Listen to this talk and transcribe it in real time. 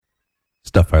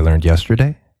Stuff I Learned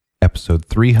Yesterday, episode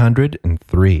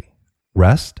 303,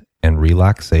 Rest and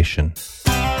Relaxation.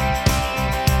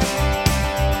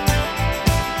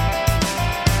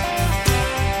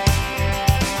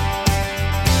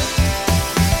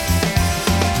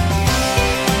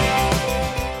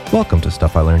 Welcome to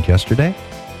Stuff I Learned Yesterday.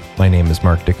 My name is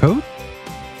Mark Decode.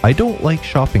 I don't like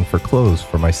shopping for clothes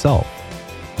for myself,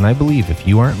 and I believe if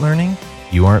you aren't learning,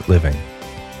 you aren't living.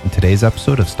 In today's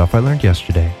episode of Stuff I Learned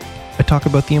Yesterday, I talk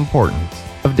about the importance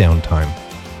of downtime.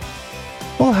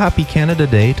 Well, happy Canada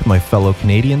Day to my fellow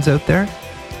Canadians out there.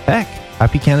 Heck,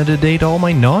 happy Canada Day to all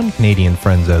my non-Canadian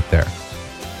friends out there.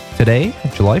 Today,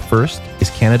 July 1st,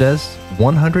 is Canada's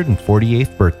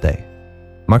 148th birthday,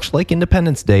 much like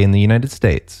Independence Day in the United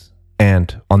States.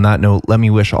 And on that note, let me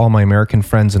wish all my American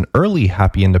friends an early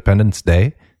happy Independence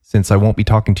Day, since I won't be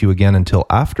talking to you again until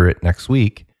after it next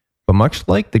week. But much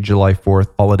like the July 4th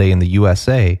holiday in the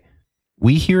USA,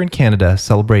 we here in Canada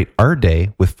celebrate our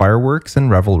day with fireworks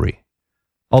and revelry.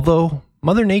 Although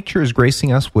Mother Nature is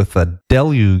gracing us with a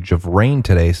deluge of rain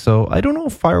today, so I don't know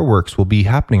if fireworks will be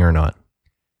happening or not.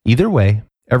 Either way,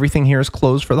 everything here is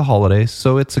closed for the holidays,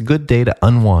 so it's a good day to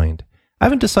unwind. I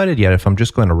haven't decided yet if I'm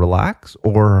just going to relax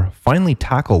or finally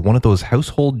tackle one of those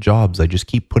household jobs I just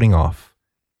keep putting off.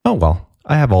 Oh well,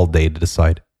 I have all day to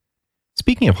decide.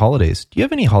 Speaking of holidays, do you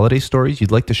have any holiday stories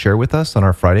you'd like to share with us on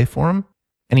our Friday forum?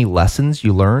 Any lessons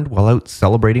you learned while out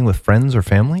celebrating with friends or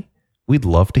family? We'd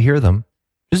love to hear them.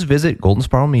 Just visit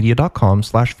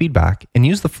goldenspiralmedia.com/feedback and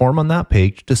use the form on that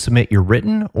page to submit your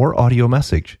written or audio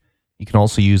message. You can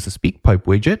also use the SpeakPipe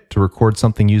widget to record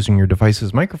something using your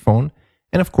device's microphone.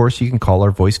 And of course, you can call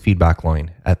our voice feedback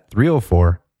line at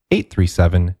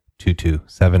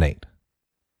 304-837-2278.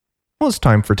 Well, it's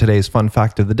time for today's fun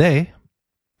fact of the day.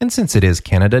 And since it is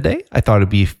Canada Day, I thought it'd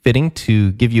be fitting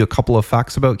to give you a couple of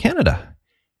facts about Canada.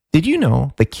 Did you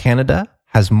know that Canada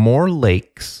has more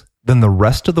lakes than the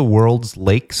rest of the world's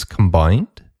lakes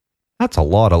combined? That's a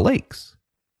lot of lakes.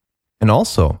 And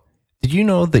also, did you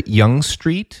know that Yonge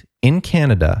Street in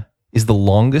Canada is the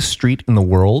longest street in the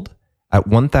world at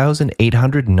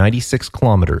 1,896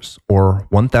 kilometers, or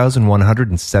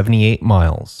 1,178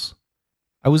 miles?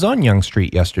 I was on Yonge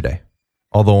Street yesterday,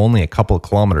 although only a couple of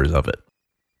kilometers of it.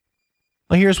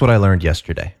 Well, here's what I learned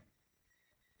yesterday.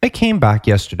 I came back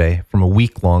yesterday from a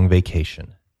week-long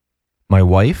vacation. My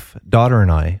wife, daughter,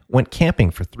 and I went camping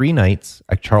for 3 nights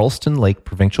at Charleston Lake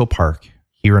Provincial Park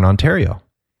here in Ontario.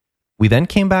 We then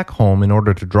came back home in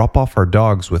order to drop off our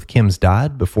dogs with Kim's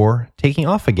dad before taking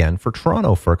off again for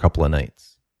Toronto for a couple of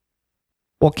nights.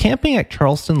 While camping at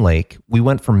Charleston Lake, we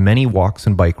went for many walks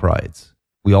and bike rides.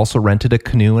 We also rented a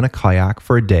canoe and a kayak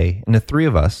for a day, and the 3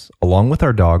 of us, along with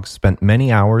our dogs, spent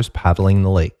many hours paddling the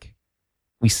lake.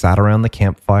 We sat around the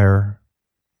campfire,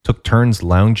 took turns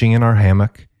lounging in our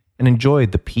hammock, and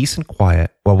enjoyed the peace and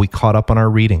quiet while we caught up on our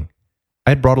reading.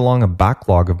 I had brought along a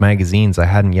backlog of magazines I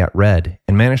hadn't yet read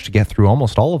and managed to get through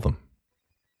almost all of them.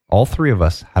 All 3 of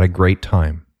us had a great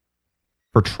time.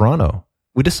 For Toronto,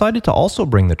 we decided to also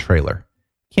bring the trailer.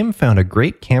 Kim found a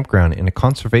great campground in a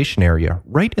conservation area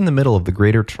right in the middle of the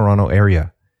Greater Toronto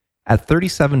area. At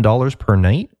 $37 per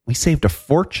night, we saved a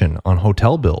fortune on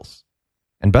hotel bills.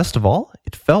 And best of all,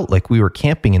 it felt like we were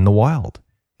camping in the wild.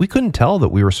 We couldn't tell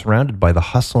that we were surrounded by the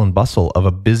hustle and bustle of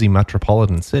a busy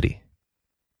metropolitan city.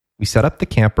 We set up the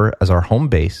camper as our home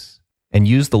base and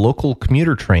used the local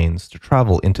commuter trains to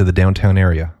travel into the downtown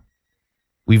area.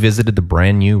 We visited the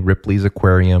brand new Ripley's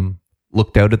Aquarium,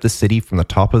 looked out at the city from the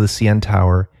top of the CN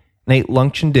Tower, and ate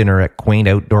lunch and dinner at quaint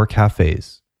outdoor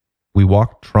cafes. We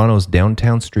walked Toronto's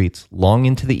downtown streets long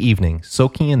into the evening,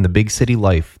 soaking in the big city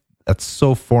life that's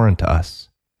so foreign to us.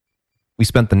 We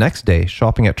spent the next day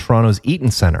shopping at Toronto's Eaton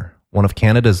Centre, one of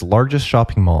Canada's largest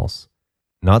shopping malls.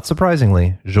 Not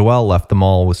surprisingly, Joelle left the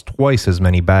mall with twice as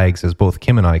many bags as both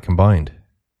Kim and I combined.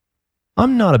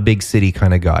 I'm not a big city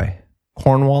kind of guy.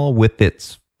 Cornwall, with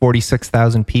its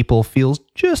 46,000 people, feels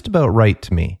just about right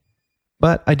to me.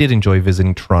 But I did enjoy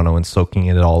visiting Toronto and soaking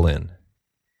it all in.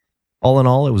 All in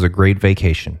all, it was a great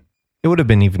vacation. It would have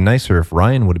been even nicer if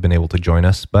Ryan would have been able to join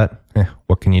us, but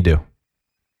what can you do?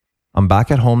 I'm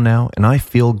back at home now, and I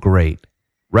feel great.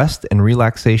 Rest and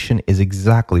relaxation is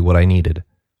exactly what I needed.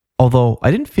 Although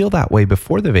I didn't feel that way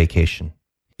before the vacation.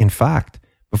 In fact,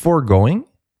 before going,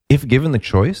 if given the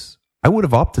choice, I would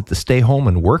have opted to stay home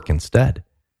and work instead.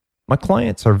 My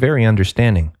clients are very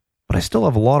understanding, but I still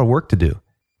have a lot of work to do,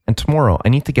 and tomorrow I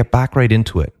need to get back right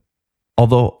into it.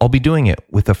 Although I'll be doing it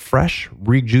with a fresh,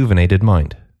 rejuvenated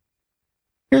mind.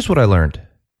 Here's what I learned.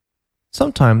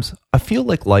 Sometimes I feel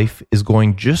like life is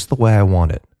going just the way I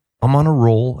want it. I'm on a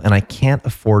roll and I can't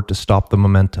afford to stop the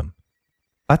momentum.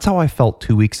 That's how I felt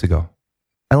 2 weeks ago.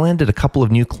 I landed a couple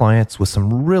of new clients with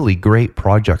some really great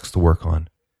projects to work on.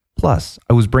 Plus,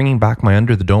 I was bringing back my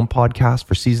Under the Dome podcast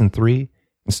for season 3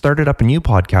 and started up a new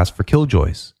podcast for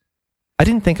Killjoys. I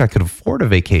didn't think I could afford a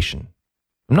vacation.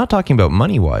 I'm not talking about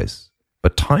money-wise,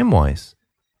 but time-wise.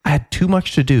 I had too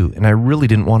much to do and I really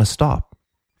didn't want to stop.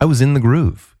 I was in the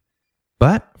groove.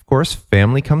 But, of course,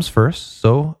 family comes first,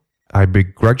 so I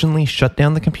begrudgingly shut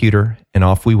down the computer and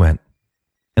off we went.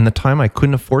 And the time I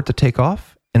couldn't afford to take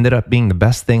off ended up being the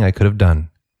best thing I could have done.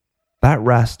 That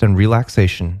rest and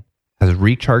relaxation has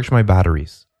recharged my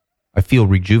batteries. I feel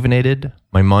rejuvenated,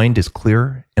 my mind is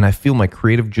clear, and I feel my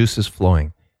creative juices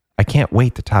flowing. I can't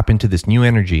wait to tap into this new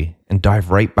energy and dive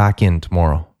right back in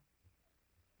tomorrow.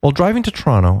 While driving to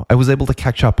Toronto, I was able to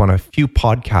catch up on a few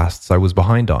podcasts I was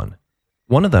behind on.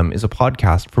 One of them is a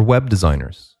podcast for web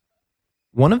designers.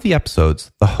 One of the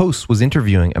episodes, the host was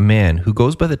interviewing a man who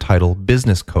goes by the title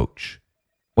Business Coach.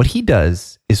 What he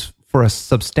does is, for a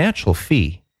substantial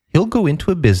fee, he'll go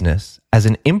into a business as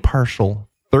an impartial,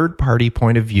 third-party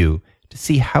point of view to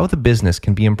see how the business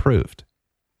can be improved.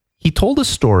 He told a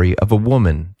story of a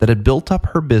woman that had built up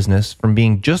her business from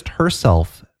being just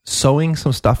herself, sewing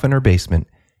some stuff in her basement,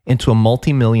 into a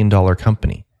multi-million-dollar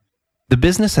company. The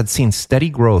business had seen steady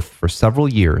growth for several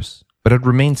years, but had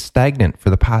remained stagnant for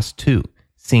the past 2,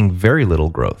 seeing very little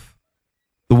growth.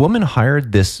 The woman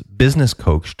hired this business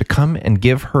coach to come and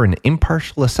give her an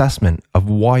impartial assessment of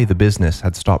why the business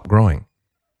had stopped growing.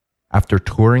 After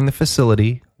touring the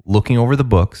facility, looking over the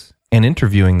books, and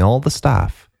interviewing all the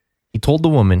staff, he told the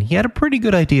woman he had a pretty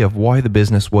good idea of why the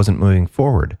business wasn't moving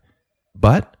forward.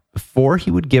 But before he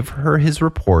would give her his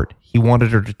report, he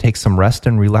wanted her to take some rest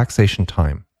and relaxation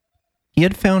time. He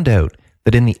had found out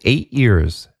that in the 8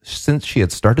 years since she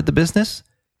had started the business,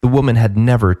 the woman had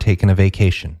never taken a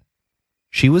vacation.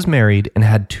 She was married and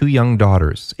had 2 young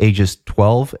daughters, ages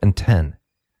 12 and 10.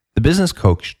 The business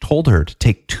coach told her to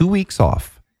take 2 weeks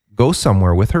off, go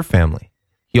somewhere with her family.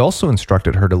 He also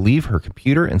instructed her to leave her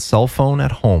computer and cell phone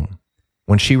at home.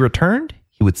 When she returned,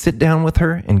 he would sit down with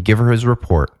her and give her his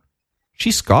report. She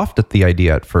scoffed at the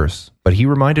idea at first, but he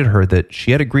reminded her that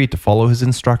she had agreed to follow his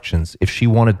instructions if she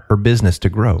wanted her business to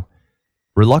grow.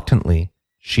 Reluctantly,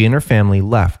 she and her family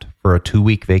left for a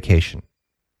 2-week vacation.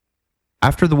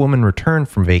 After the woman returned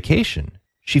from vacation,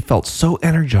 she felt so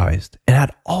energized and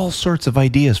had all sorts of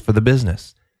ideas for the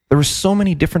business. There were so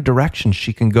many different directions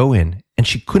she can go in, and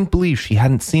she couldn't believe she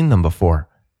hadn't seen them before.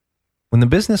 When the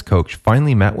business coach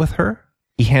finally met with her,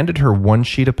 he handed her one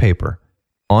sheet of paper.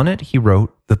 On it, he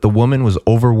wrote that the woman was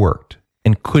overworked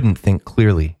and couldn't think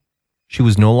clearly. She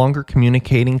was no longer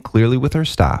communicating clearly with her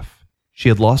staff. She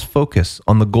had lost focus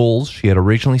on the goals she had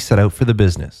originally set out for the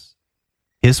business.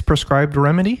 His prescribed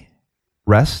remedy?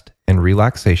 Rest and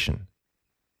relaxation.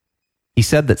 He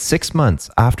said that 6 months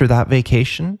after that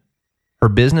vacation, her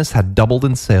business had doubled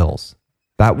in sales.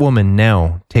 That woman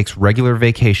now takes regular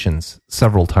vacations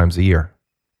several times a year.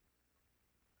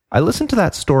 I listened to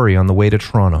that story on the way to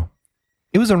Toronto.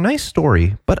 It was a nice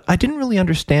story, but I didn't really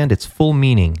understand its full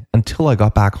meaning until I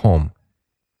got back home.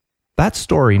 That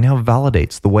story now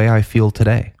validates the way I feel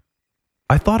today.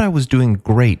 I thought I was doing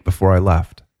great before I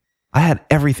left. I had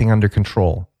everything under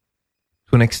control.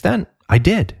 To an extent, I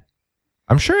did.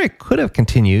 I'm sure I could have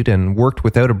continued and worked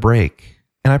without a break,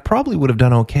 and I probably would have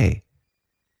done okay.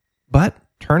 But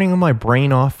turning my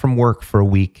brain off from work for a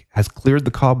week has cleared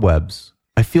the cobwebs.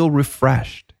 I feel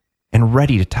refreshed and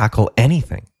ready to tackle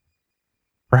anything.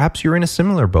 Perhaps you're in a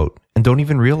similar boat and don't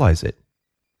even realize it.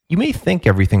 You may think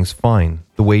everything's fine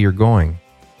the way you're going,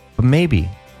 but maybe,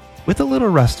 with a little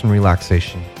rest and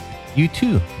relaxation, you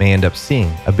too may end up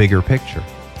seeing a bigger picture.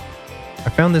 I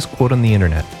found this quote on the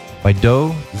internet by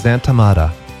Do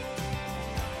Zantamada.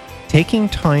 Taking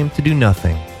time to do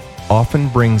nothing often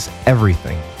brings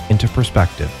everything into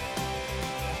perspective.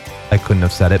 I couldn't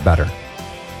have said it better.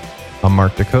 I'm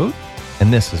Mark Decote,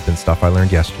 and this has been Stuff I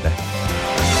Learned Yesterday.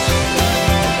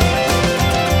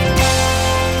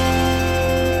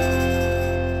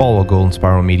 Follow Golden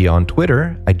Spiral Media on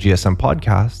Twitter at GSM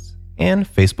Podcasts and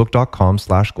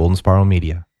Facebook.com/Golden Spiral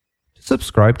Media. To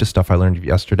subscribe to Stuff I Learned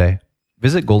Yesterday,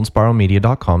 visit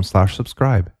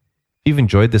goldenspiralmedia.com/subscribe. If you've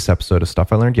enjoyed this episode of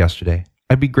Stuff I Learned Yesterday,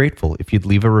 I'd be grateful if you'd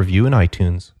leave a review in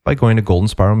iTunes by going to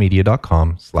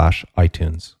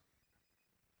goldenspiralmedia.com/iTunes.